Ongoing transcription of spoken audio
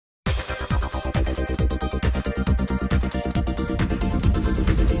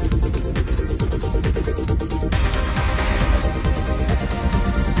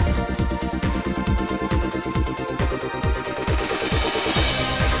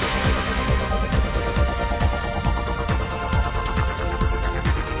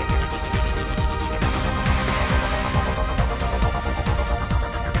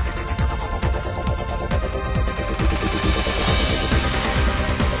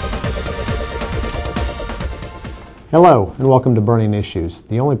Hello, and welcome to Burning Issues,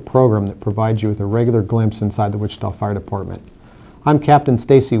 the only program that provides you with a regular glimpse inside the Wichita Fire Department. I'm Captain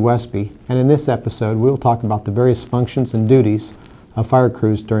Stacey Wespi, and in this episode we will talk about the various functions and duties of fire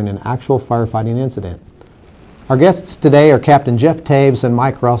crews during an actual firefighting incident. Our guests today are Captain Jeff Toews and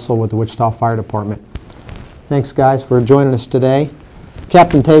Mike Russell with the Wichita Fire Department. Thanks, guys, for joining us today.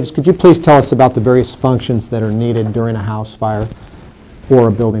 Captain Toews, could you please tell us about the various functions that are needed during a house fire or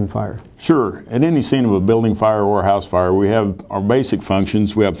a building fire? Sure. At any scene of a building fire or a house fire, we have our basic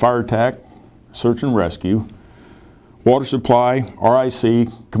functions. We have fire attack, search and rescue, water supply, RIC,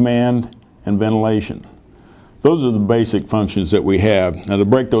 command, and ventilation. Those are the basic functions that we have. Now, to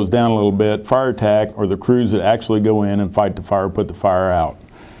break those down a little bit, fire attack are the crews that actually go in and fight the fire, put the fire out.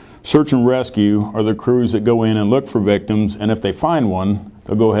 Search and rescue are the crews that go in and look for victims, and if they find one,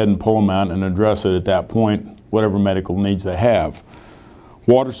 they'll go ahead and pull them out and address it at that point, whatever medical needs they have.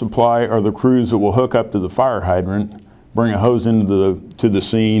 Water supply are the crews that will hook up to the fire hydrant, bring a hose into the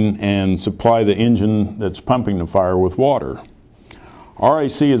scene, and supply the engine that's pumping the fire with water.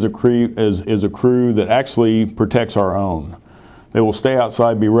 RIC is a crew that actually protects our own. They will stay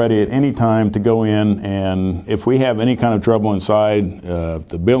outside, be ready at any time to go in, and if we have any kind of trouble inside, if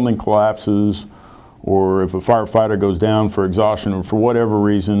the building collapses, or if a firefighter goes down for exhaustion or for whatever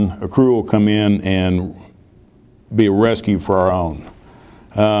reason, a crew will come in and be a rescue for our own.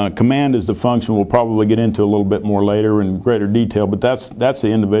 Command is the function we'll probably get into a little bit more later in greater detail, but that's the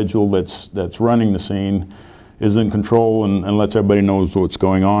individual that's running the scene, is in control and lets everybody know what's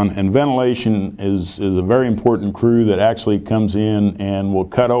going on. And ventilation is a very important crew that actually comes in and will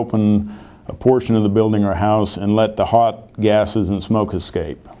cut open a portion of the building or house and let the hot gases and smoke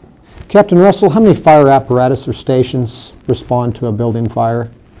escape. Captain Russell, how many fire apparatus or stations respond to a building fire?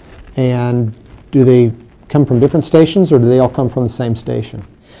 And do they come from different stations, or do they all come from the same station?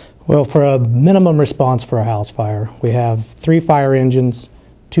 Well, for a minimum response for a house fire, we have 3 fire engines,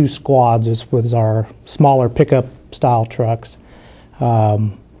 2 squads with our smaller pickup style trucks, a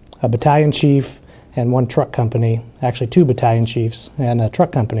battalion chief and 1 truck company, actually 2 battalion chiefs and a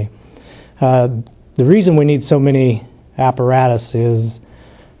truck company. The reason we need so many apparatus is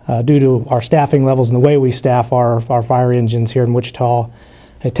due to our staffing levels and the way we staff our fire engines here in Wichita.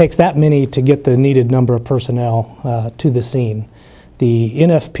 It takes that many to get the needed number of personnel to the scene. The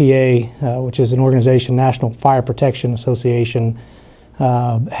NFPA, which is an organization, National Fire Protection Association,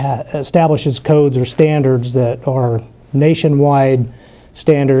 establishes codes or standards that are nationwide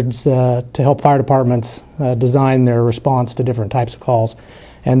standards to help fire departments design their response to different types of calls.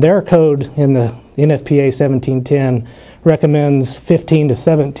 And their code in the NFPA 1710 recommends 15 to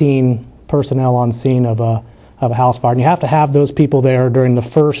 17 personnel on scene of a house fire, and you have to have those people there during the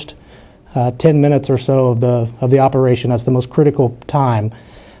first 10 minutes or so of the operation. That's the most critical time.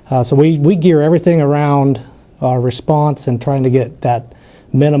 So we gear everything around our response, and trying to get that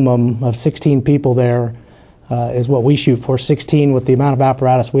minimum of 16 people there is what we shoot for. 16 with the amount of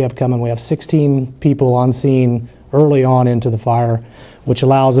apparatus we have coming. We have 16 people on scene early on into the fire, which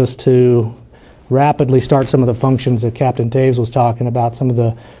allows us to rapidly start some of the functions that Captain Toews was talking about. Some of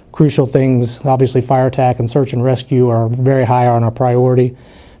the crucial things, obviously fire attack and search and rescue are very high on our priority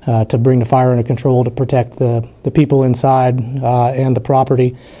to bring the fire under control, to protect the people inside and the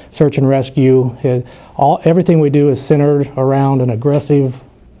property. Search and rescue, everything we do is centered around an aggressive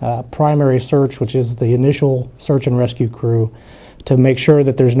primary search, which is the initial search and rescue crew, to make sure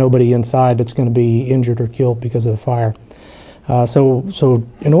that there's nobody inside that's going to be injured or killed because of the fire. So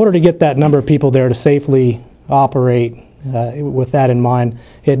in order to get that number of people there to safely operate with that in mind,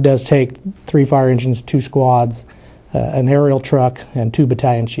 it does take 3 fire engines, 2 squads, an aerial truck, and 2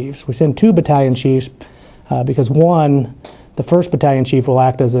 battalion chiefs. We send 2 battalion chiefs because the first battalion chief will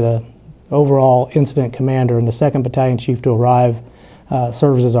act as an overall incident commander, and the second battalion chief to arrive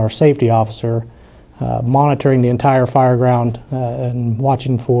serves as our safety officer, monitoring the entire fire ground and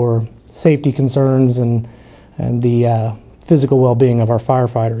watching for safety concerns and the physical well-being of our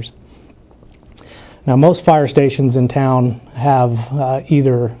firefighters. Now, most fire stations in town have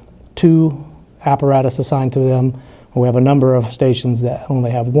either 2 apparatus assigned to them, or we have a number of stations that only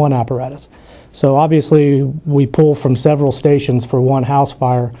have 1 apparatus. So obviously we pull from several stations for 1 house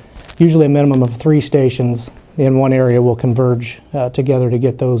fire. Usually a minimum of 3 stations in one area will converge together to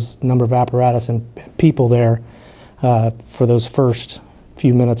get those number of apparatus and people there for those first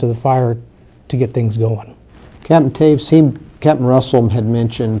few minutes of the fire to get things going. Captain Toews, Captain Russell had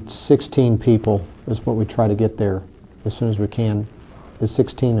mentioned 16 people is what we try to get there as soon as we can. Is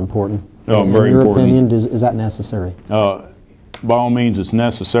 16 important? Oh, very important. In your opinion, is that necessary? By all means, it's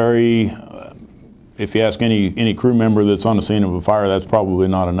necessary. If you ask any crew member that's on the scene of a fire, that's probably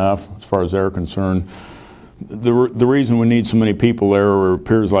not enough as far as they're concerned. The reason we need so many people there, or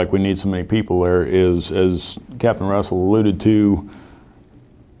appears like we need so many people there, is, as Captain Russell alluded to,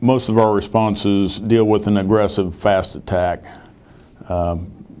 most of our responses deal with an aggressive, fast attack.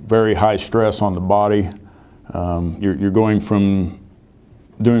 Very high stress on the body. You're going from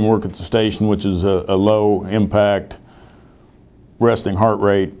doing work at the station, which is a low impact, resting heart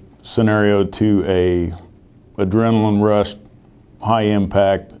rate scenario, to a adrenaline rush, high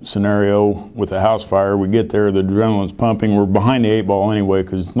impact scenario with a house fire. We get there, the adrenaline's pumping. We're behind the 8 ball anyway,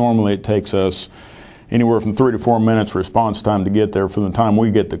 because normally it takes us anywhere from 3 to 4 minutes response time to get there from the time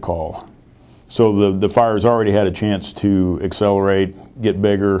we get the call. So the fire's already had a chance to accelerate, get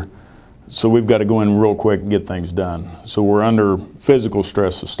bigger, so we've got to go in real quick and get things done. So we're under physical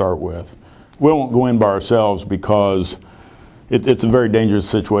stress to start with. We won't go in by ourselves because it's a very dangerous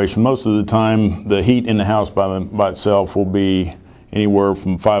situation. Most of the time, the heat in the house by itself will be anywhere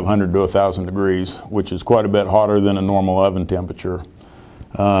from 500 to 1,000 degrees, which is quite a bit hotter than a normal oven temperature.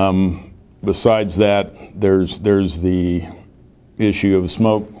 Besides that, there's the issue of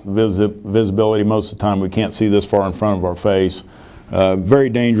smoke visibility. Most of the time we can't see this far in front of our face. Very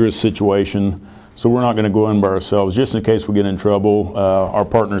dangerous situation, so we're not going to go in by ourselves. Just in case we get in trouble, our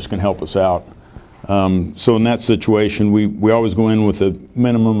partners can help us out. So in that situation, we always go in with a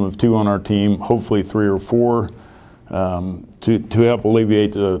minimum of 2 on our team, hopefully 3 or 4, to help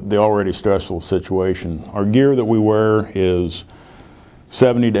alleviate the already stressful situation. Our gear that we wear is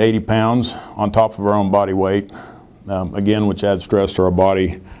 70 to 80 pounds on top of our own body weight, again, which adds stress to our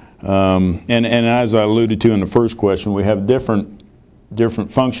body. And as I alluded to in the first question, we have different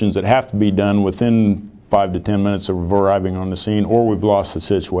functions that have to be done within 5 to 10 minutes of arriving on the scene, or we've lost the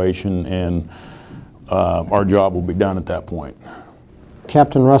situation and our job will be done at that point.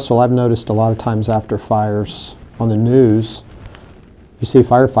 Captain Russell, I've noticed a lot of times after fires on the news, you see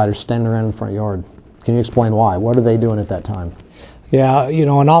firefighters standing around in the front yard. Can you explain why? What are they doing at that time? Yeah,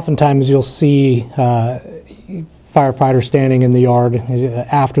 and oftentimes you'll see firefighters standing in the yard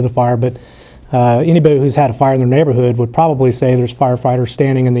after the fire, but anybody who's had a fire in their neighborhood would probably say there's firefighters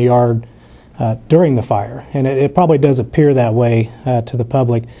standing in the yard during the fire, and it probably does appear that way to the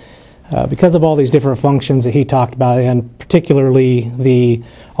public because of all these different functions that he talked about, and particularly the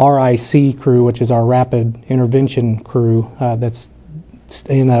RIC crew, which is our rapid intervention crew, that's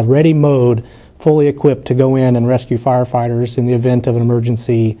in a ready mode, fully equipped to go in and rescue firefighters in the event of an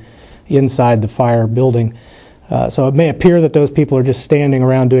emergency inside the fire building. So it may appear that those people are just standing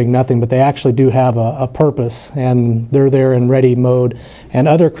around doing nothing, but they actually do have a purpose, and they're there in ready mode. And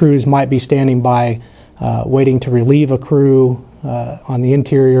other crews might be standing by waiting to relieve a crew on the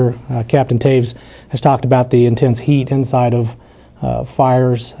interior. Captain Toews has talked about the intense heat inside of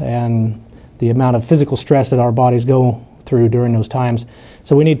fires and the amount of physical stress that our bodies go through during those times.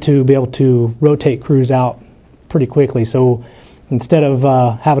 So we need to be able to rotate crews out pretty quickly. So instead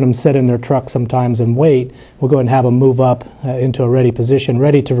of having them sit in their truck sometimes and wait, we'll go ahead and have them move up into a ready position,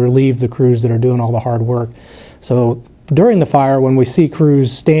 ready to relieve the crews that are doing all the hard work. So during the fire, when we see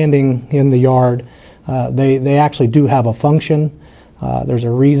crews standing in the yard, they actually do have a function. There's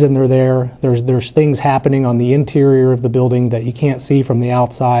a reason they're there. There's things happening on the interior of the building that you can't see from the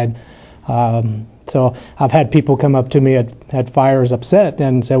outside. So I've had people come up to me at fires upset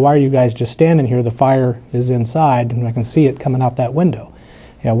and say, "Why are you guys just standing here? The fire is inside and I can see it coming out that window."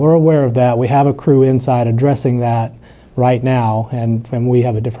 Yeah, we're aware of that. We have a crew inside addressing that right now, and we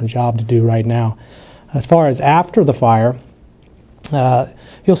have a different job to do right now. As far as after the fire,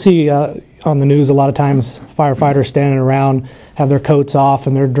 you'll see on the news a lot of times firefighters standing around, have their coats off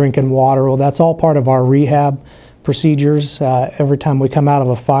and they're drinking water. Well, that's all part of our rehab procedures. Every time we come out of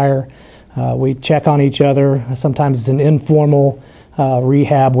a fire, we check on each other. Sometimes it's an informal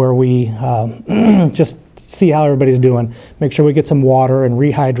rehab where we just see how everybody's doing, make sure we get some water and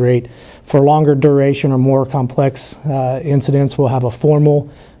rehydrate. For longer duration or more complex incidents, we'll have a formal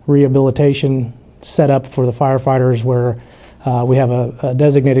rehabilitation set up for the firefighters where we have a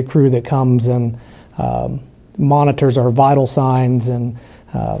designated crew that comes and monitors our vital signs, and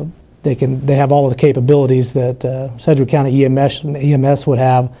they have all of the capabilities that Sedgwick County EMS would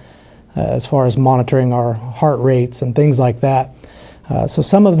have as far as monitoring our heart rates and things like that. So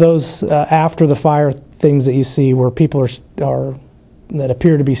some of those after the fire things that you see where people are that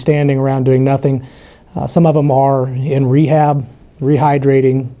appear to be standing around doing nothing, some of them are in rehab,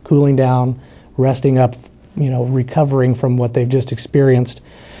 rehydrating, cooling down, resting up, recovering from what they've just experienced.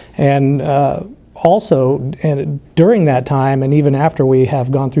 And also, during that time and even after we have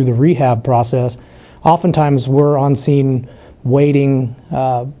gone through the rehab process, oftentimes we're on scene waiting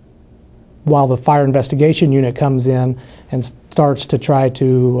while the fire investigation unit comes in and starts to try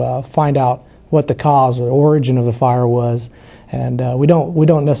to find out what the cause or the origin of the fire was. And we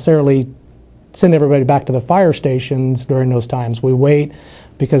don't necessarily send everybody back to the fire stations during those times. We wait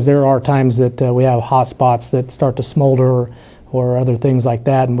because there are times that we have hot spots that start to smolder or other things like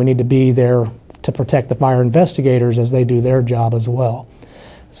that, and we need to be there to protect the fire investigators as they do their job as well.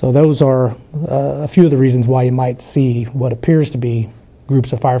 So those are a few of the reasons why you might see what appears to be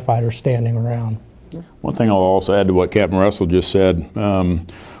groups of firefighters standing around. One thing I'll also add to what Captain Russell just said,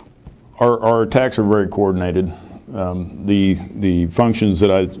 our attacks are very coordinated. The functions that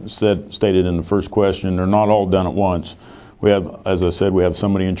I stated in the first question are not all done at once. We have, as I said, we have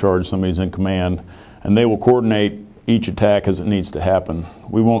somebody in charge, somebody's in command, and they will coordinate each attack as it needs to happen.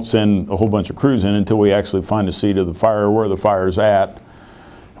 We won't send a whole bunch of crews in until we actually find the seat of the fire, where the fire's at.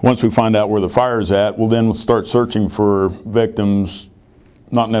 Once we find out where the fire's at, we'll then start searching for victims,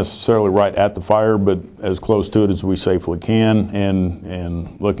 not necessarily right at the fire, but as close to it as we safely can,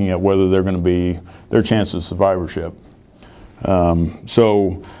 and looking at whether they're going to be, their chance of survivorship.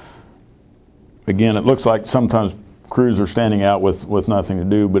 So again, it looks like sometimes crews are standing out with nothing to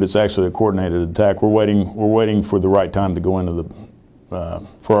do, but it's actually a coordinated attack. We're waiting for the right time to go into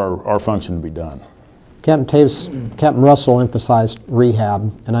for our function to be done. Captain Toews, Captain Russell emphasized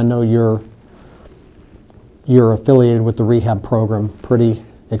rehab, and I know you're affiliated with the rehab program pretty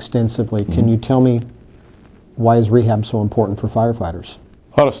extensively. Can you tell me, why is rehab so important for firefighters?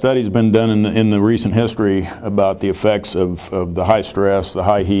 A lot of studies have been done in the recent history about the effects of the high stress, the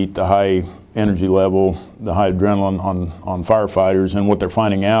high heat, the high energy level, the high adrenaline on firefighters, and what they're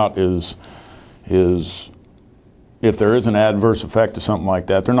finding out is if there is an adverse effect to something like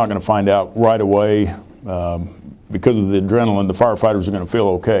that, they're not going to find out right away. Because of the adrenaline, the firefighters are going to feel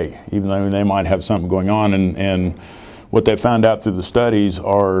okay, even though they might have something going on. And what they found out through the studies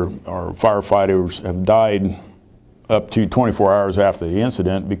are firefighters have died up to 24 hours after the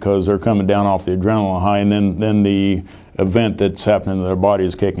incident because they're coming down off the adrenaline high, and then the event that's happening to their body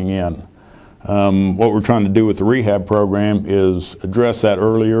is kicking in. What we're trying to do with the rehab program is address that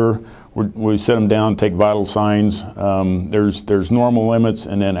earlier. We set them down, take vital signs. There's normal limits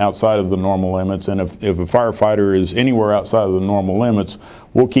and then outside of the normal limits. And if a firefighter is anywhere outside of the normal limits,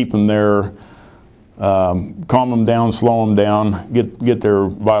 we'll keep them there, calm them down, slow them down, get their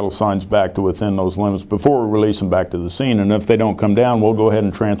vital signs back to within those limits before we release them back to the scene. And if they don't come down, we'll go ahead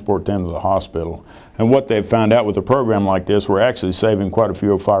and transport them to the hospital. And what they've found out with a program like this, we're actually saving quite a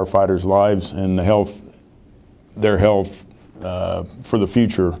few firefighters' lives and their health for the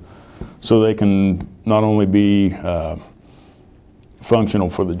future, so they can not only be functional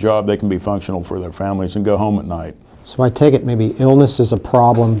for the job, they can be functional for their families and go home at night. So I take it maybe illness is a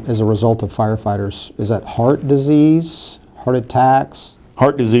problem as a result of firefighters. Is that heart disease, heart attacks?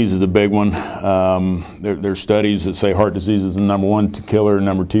 Heart disease is a big one. There's studies that say heart disease is the #1 killer,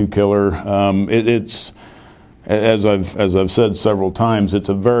 #2 killer. It's as I've said several times, it's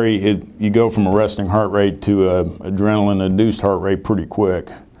you go from a resting heart rate to a adrenaline-induced heart rate pretty quick.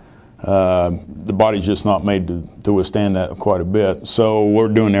 The body's just not made to withstand that quite a bit. So we're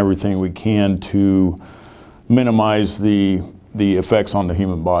doing everything we can to minimize the effects on the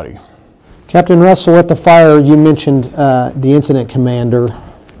human body. Captain Russell, at the fire, you mentioned the incident commander.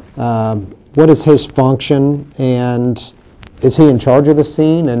 What is his function, and is he in charge of the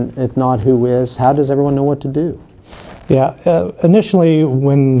scene? And if not, who is? How does everyone know what to do? Yeah, initially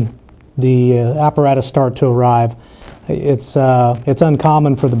when the apparatus start to arrive, it's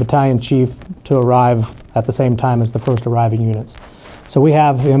uncommon for the battalion chief to arrive at the same time as the first arriving units. So we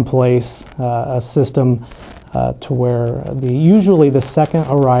have in place a system to where usually the second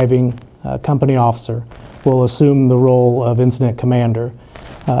arriving company officer will assume the role of incident commander.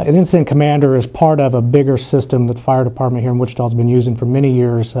 An incident commander is part of a bigger system that the fire department here in Wichita has been using for many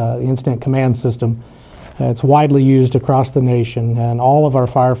years, the incident command system. It's widely used across the nation, and all of our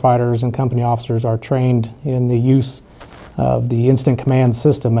firefighters and company officers are trained in the use of the incident command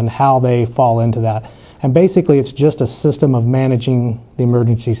system and how they fall into that. And basically it's just a system of managing the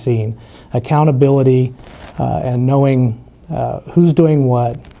emergency scene, accountability, and knowing who's doing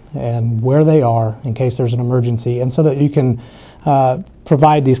what and where they are in case there's an emergency, and so that you can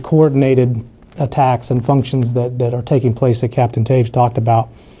provide these coordinated attacks and functions that are taking place that Captain Toews talked about.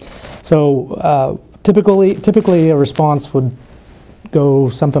 So typically a response would go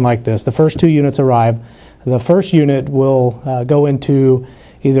something like this. The first 2 units arrive. The first unit will go into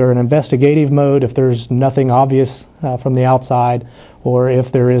either an investigative mode if there's nothing obvious from the outside, or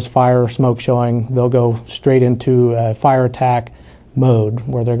if there is fire or smoke showing, they'll go straight into a fire attack mode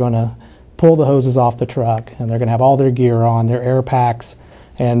where they're going to pull the hoses off the truck, and they're going to have all their gear on, their air packs,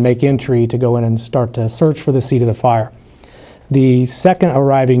 and make entry to go in and start to search for the seat of the fire. The second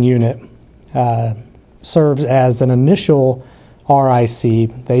arriving unit serves as an initial RIC.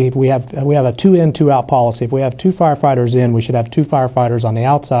 We have a 2 in, 2 out policy. If we have 2 firefighters in, we should have 2 firefighters on the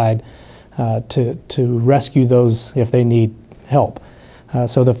outside to rescue those if they need help.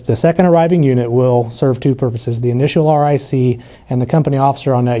 So the second arriving unit will serve 2 purposes. The initial RIC and the company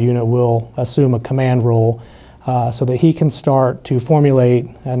officer on that unit will assume a command role so that he can start to formulate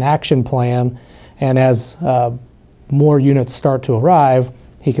an action plan, and as more units start to arrive,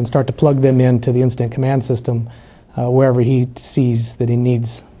 he can start to plug them into the incident command system wherever he sees that he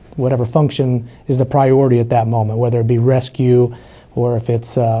needs whatever function is the priority at that moment, whether it be rescue or if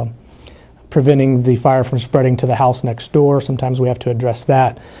it's preventing the fire from spreading to the house next door. Sometimes we have to address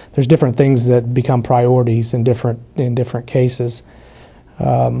that. There's different things that become priorities in different cases.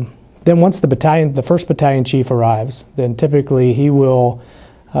 Then once the first battalion chief arrives, then typically he will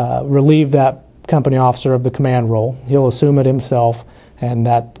relieve that company officer of the command role. He'll assume it himself, and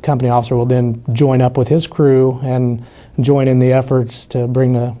that company officer will then join up with his crew and join in the efforts to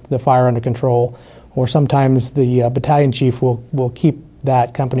bring the fire under control. Or sometimes the battalion chief will keep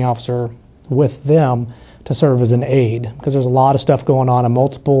that company officer with them to serve as an aide, because there's a lot of stuff going on in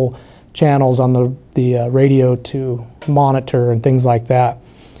multiple channels on the radio to monitor and things like that.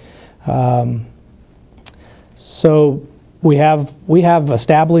 So we have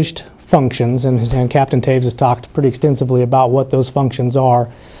established functions, and Captain Toews has talked pretty extensively about what those functions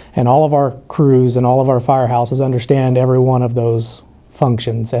are, and all of our crews and all of our firehouses understand every one of those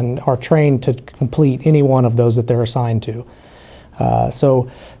functions and are trained to complete any one of those that they're assigned to. So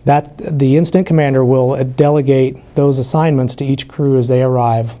that the incident commander will delegate those assignments to each crew as they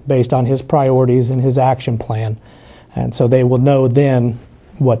arrive based on his priorities and his action plan, and so they will know then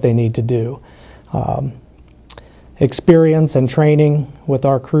what they need to do. Experience and training with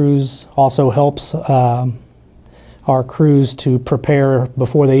our crews also helps our crews to prepare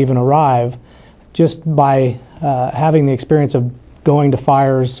before they even arrive. Just by having the experience of going to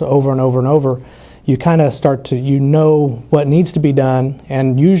fires over and over and over, you kind of start to, know what needs to be done,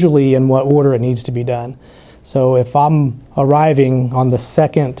 and usually in what order it needs to be done. So if I'm arriving on the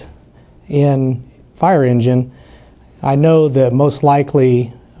second in fire engine, I know that most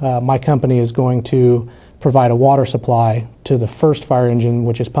likely my company is going to provide a water supply to the first fire engine,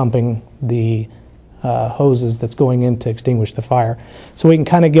 which is pumping the hoses that's going in to extinguish the fire. So we can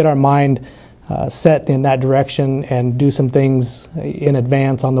kind of get our mind set in that direction and do some things in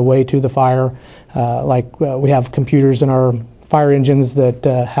advance on the way to the fire. We have computers in our fire engines that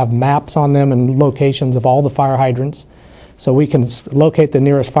have maps on them and locations of all the fire hydrants. So we can locate the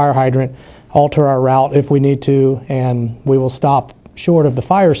nearest fire hydrant, alter our route if we need to, and we will stop short of the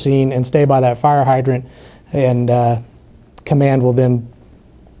fire scene and stay by that fire hydrant, and command will then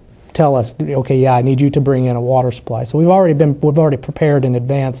tell us, okay, yeah, I need you to bring in a water supply. So we've already prepared in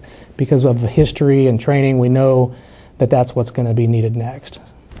advance because of the history and training. We know that that's what's going to be needed next.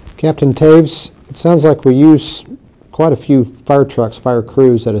 Captain Toews, it sounds like we use quite a few fire trucks, fire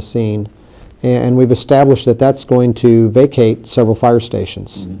crews at a scene, and we've established that that's going to vacate several fire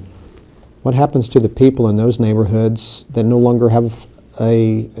stations. Mm-hmm. What happens to the people in those neighborhoods that no longer have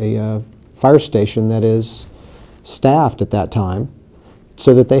a fire station that is staffed at that time,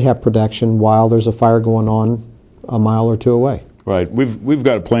 so that they have protection while there's a fire going on a mile or two away? Right. We've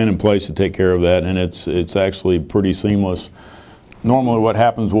got a plan in place to take care of that, and it's actually pretty seamless. Normally what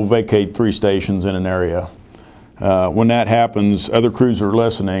happens, we'll vacate 3 stations in an area. When that happens, other crews are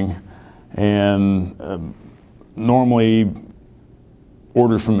listening, and normally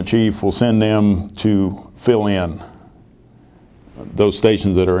orders from the chief will send them to fill in those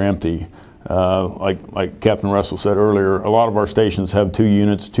stations that are empty. Like Captain Russell said earlier, a lot of our stations have 2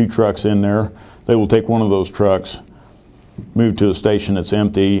 units, 2 trucks in there. They will take one of those trucks, move to a station that's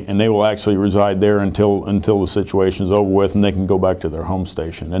empty, and they will actually reside there until the situation is over with, and they can go back to their home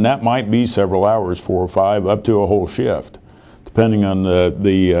station. And that might be several hours, 4 or 5, up to a whole shift, depending on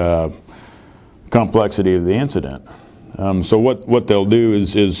the complexity of the incident. So what they'll do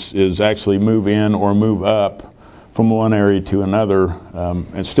is actually move in or move up from one area to another,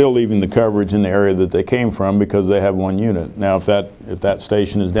 and still leaving the coverage in the area that they came from, because they have 1 unit. Now, if that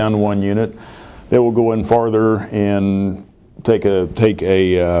station is down to 1 unit, they will go in farther and take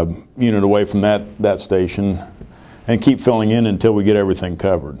a unit away from that station and keep filling in until we get everything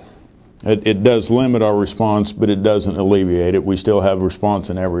covered. It does limit our response, but it doesn't alleviate it. We still have response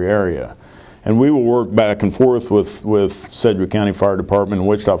in every area. And we will work back and forth with Sedgwick County Fire Department and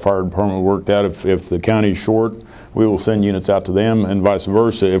Wichita Fire Department. Worked out if the county is short, we will send units out to them, and vice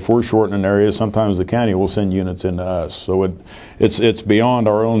versa. If we're short in an area, sometimes the county will send units into us. So it's beyond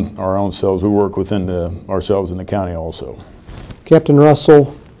our own selves. We work within ourselves in the county also. Captain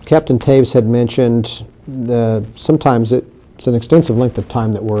Russell, Captain Toews had mentioned sometimes it's an extensive length of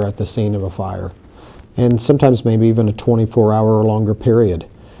time that we're at the scene of a fire, and sometimes maybe even a 24-hour or longer period.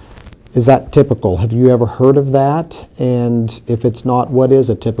 Is that typical? Have you ever heard of that? And if it's not, what is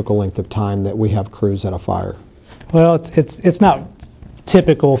a typical length of time that we have crews at a fire? Well, it's not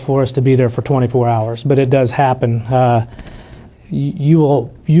typical for us to be there for 24 hours, but it does happen. You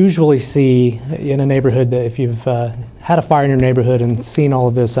will usually see in a neighborhood that if you've had a fire in your neighborhood and seen all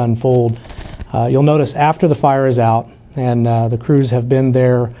of this unfold, you'll notice after the fire is out and the crews have been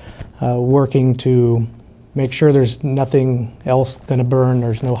there working to make sure there's nothing else going to burn,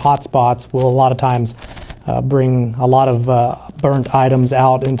 there's no hot spots. We'll a lot of times bring a lot of burnt items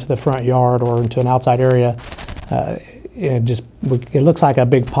out into the front yard or into an outside area. It looks like a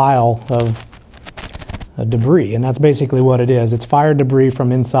big pile of debris, and that's basically what it is. It's fire debris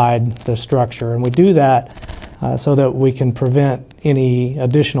from inside the structure, and we do that so that we can prevent any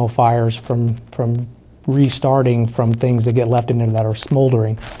additional fires from restarting from things that get left in there that are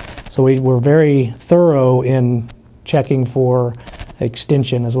smoldering. So we're very thorough in checking for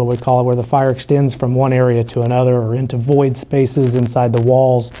extension, is what we call it, where the fire extends from one area to another or into void spaces inside the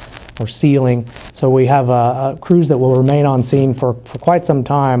walls or ceiling. So we have crews that will remain on scene for quite some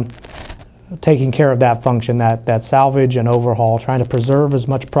time, taking care of that function, that salvage and overhaul, trying to preserve as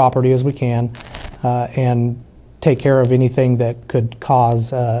much property as we can and take care of anything that could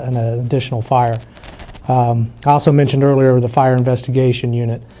cause an additional fire. I also mentioned earlier the fire investigation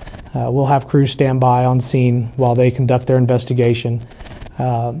unit. We'll have crews stand by on scene while they conduct their investigation.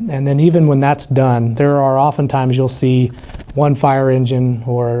 And then even when that's done, there are oftentimes you'll see one fire engine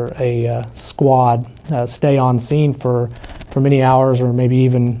or a squad stay on scene for many hours or maybe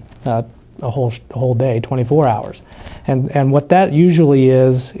even a whole day, 24 hours. And what that usually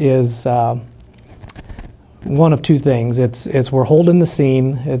is one of two things. It's we're holding the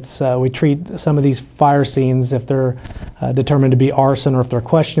scene. We treat some of these fire scenes, if they're determined to be arson or if they're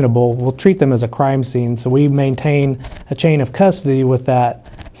questionable, we'll treat them as a crime scene. So we maintain a chain of custody with that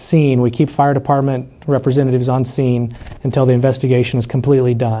scene. We keep fire department representatives on scene until the investigation is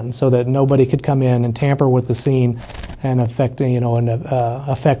completely done, so that nobody could come in and tamper with the scene and affect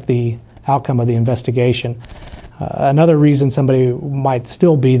the outcome of the investigation. Another reason somebody might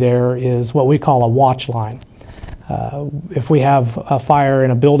still be there is what we call a watch line. If we have a fire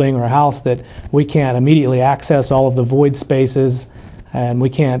in a building or a house that we can't immediately access all of the void spaces, and we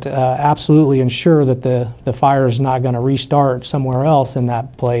can't absolutely ensure that the fire is not going to restart somewhere else in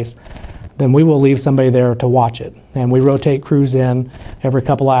that place, then we will leave somebody there to watch it. And we rotate crews in every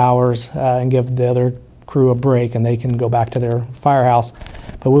couple of hours and give the other crew a break, and they can go back to their firehouse.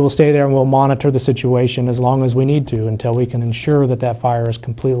 But we will stay there and we'll monitor the situation as long as we need to until we can ensure that that fire is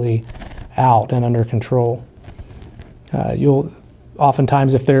completely out and under control. You'll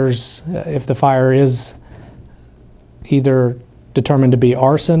oftentimes, if the fire is either determined to be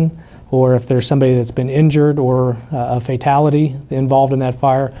arson, or if there's somebody that's been injured or a fatality involved in that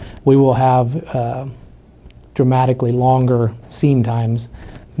fire, we will have dramatically longer scene times,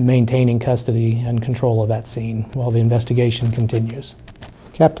 maintaining custody and control of that scene while the investigation continues.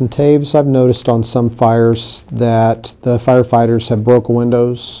 Captain Toews, I've noticed on some fires that the firefighters have broken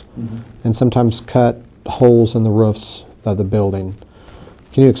windows and sometimes cut holes in the roofs of the building.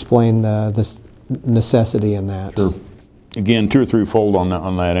 Can you explain the necessity in that? Sure. Again, 2 or 3-fold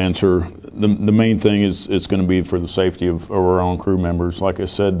on that answer. The main thing is it's going to be for the safety of our own crew members. Like I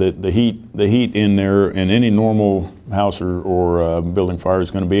said, the heat in there in any normal house or building fire is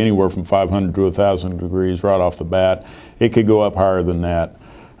going to be anywhere from 500 to 1,000 degrees right off the bat. It could go up higher than that.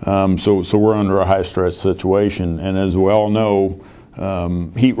 So we're under a high stress situation, and as we all know,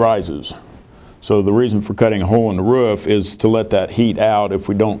 heat rises. So the reason for cutting a hole in the roof is to let that heat out. If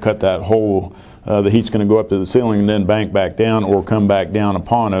we don't cut that hole, the heat's going to go up to the ceiling and then bank back down or come back down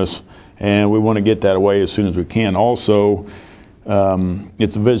upon us, and we want to get that away as soon as we can. Also,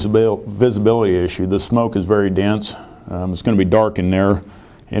 it's a visibility issue. The smoke is very dense. It's going to be dark in there,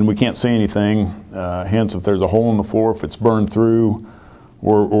 and we can't see anything. Hence, if there's a hole in the floor, if it's burned through,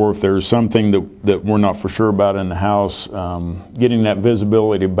 or if there's something that we're not for sure about in the house, getting that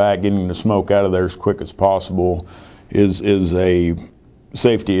visibility back, getting the smoke out of there as quick as possible is a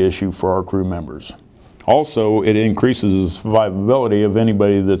safety issue for our crew members. Also, it increases the survivability of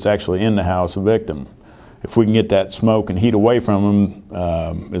anybody that's actually in the house, a victim. If we can get that smoke and heat away from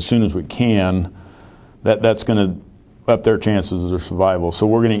them as soon as we can, that's going to up their chances of survival. So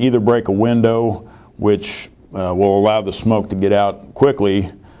we're going to either break a window, which will allow the smoke to get out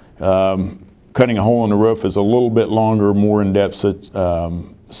quickly. Cutting a hole in the roof is a little bit longer, more in-depth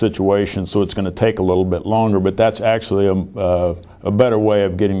situation, so it's going to take a little bit longer, but that's actually a better way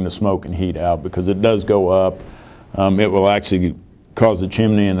of getting the smoke and heat out, because it does go up. It will actually cause a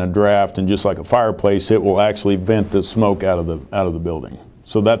chimney and a draft, and just like a fireplace, it will actually vent the smoke out of the building.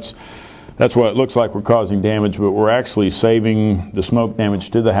 So that's why it looks like we're causing damage, but we're actually saving the smoke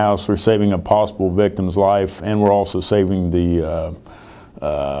damage to the house. We're saving a possible victim's life, and we're also saving the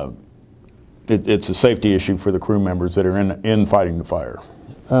it's a safety issue for the crew members that are in fighting the fire.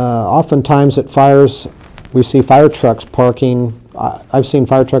 Oftentimes at fires, we see fire trucks parking. I've seen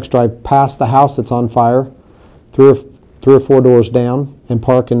fire trucks drive past the house that's on fire, three or four doors down, and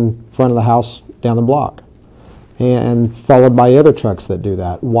park in front of the house down the block, and followed by other trucks that do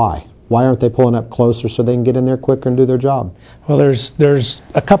that. Why? Why aren't they pulling up closer so they can get in there quicker and do their job? Well, there's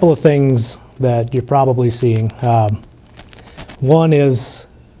a couple of things that you're probably seeing. One is,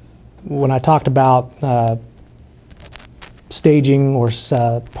 when I talked about staging or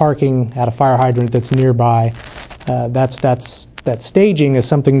parking at a fire hydrant that's nearby, that staging is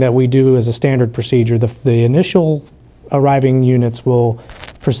something that we do as a standard procedure. The initial arriving units will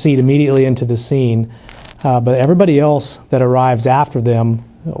proceed immediately into the scene, but everybody else that arrives after them,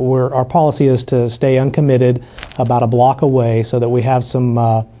 our policy is to stay uncommitted about a block away so that we have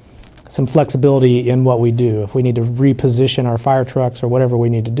some flexibility in what we do. If we need to reposition our fire trucks or whatever we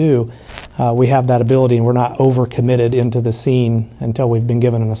need to do, we have that ability, and we're not overcommitted into the scene until we've been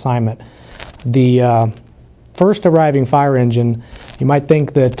given an assignment. The first arriving fire engine, you might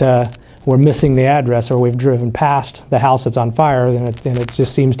think that we're missing the address, or we've driven past the house that's on fire, and it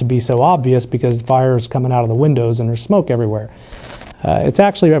just seems to be so obvious because the fire is coming out of the windows and there's smoke everywhere. It's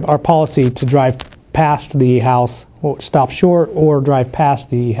actually our policy to drive past the house, or stop short, or drive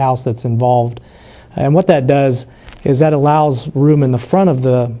past the house that's involved. And what that does is that allows room in the front of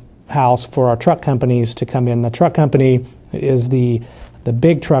the house for our truck companies to come in. The truck company is the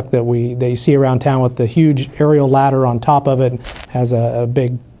big truck that you see around town with the huge aerial ladder on top of it, has a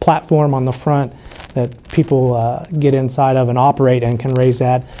big platform on the front that people get inside of and operate and can raise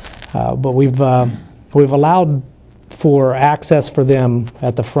that. But we've allowed for access for them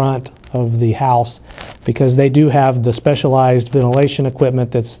at the front of the house, because they do have the specialized ventilation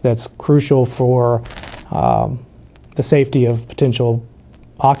equipment that's crucial for the safety of potential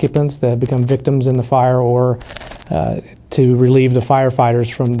occupants that become victims in the fire, or to relieve the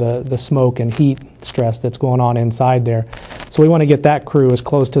firefighters from the smoke and heat stress that's going on inside there. So we want to get that crew as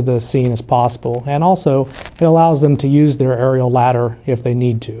close to the scene as possible, and also it allows them to use their aerial ladder if they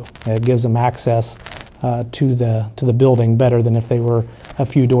need to. It gives them access to the building better than if they were a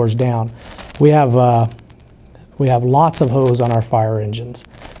few doors down. We have lots of hose on our fire engines,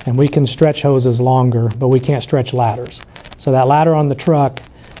 and we can stretch hoses longer, but we can't stretch ladders. So that ladder on the truck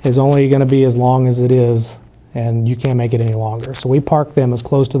is only going to be as long as it is, and you can't make it any longer. So we park them as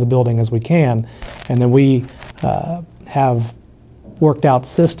close to the building as we can, and then we have worked out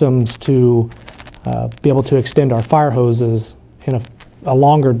systems to be able to extend our fire hoses in a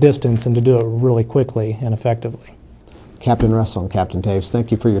longer distance and to do it really quickly and effectively. Captain Russell and Captain Toews, thank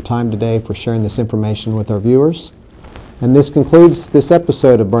you for your time today, for sharing this information with our viewers. And this concludes this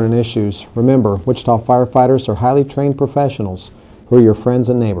episode of Burning Issues. Remember, Wichita firefighters are highly trained professionals who are your friends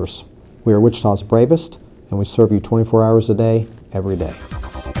and neighbors. We are Wichita's bravest, and we serve you 24 hours a day, every day.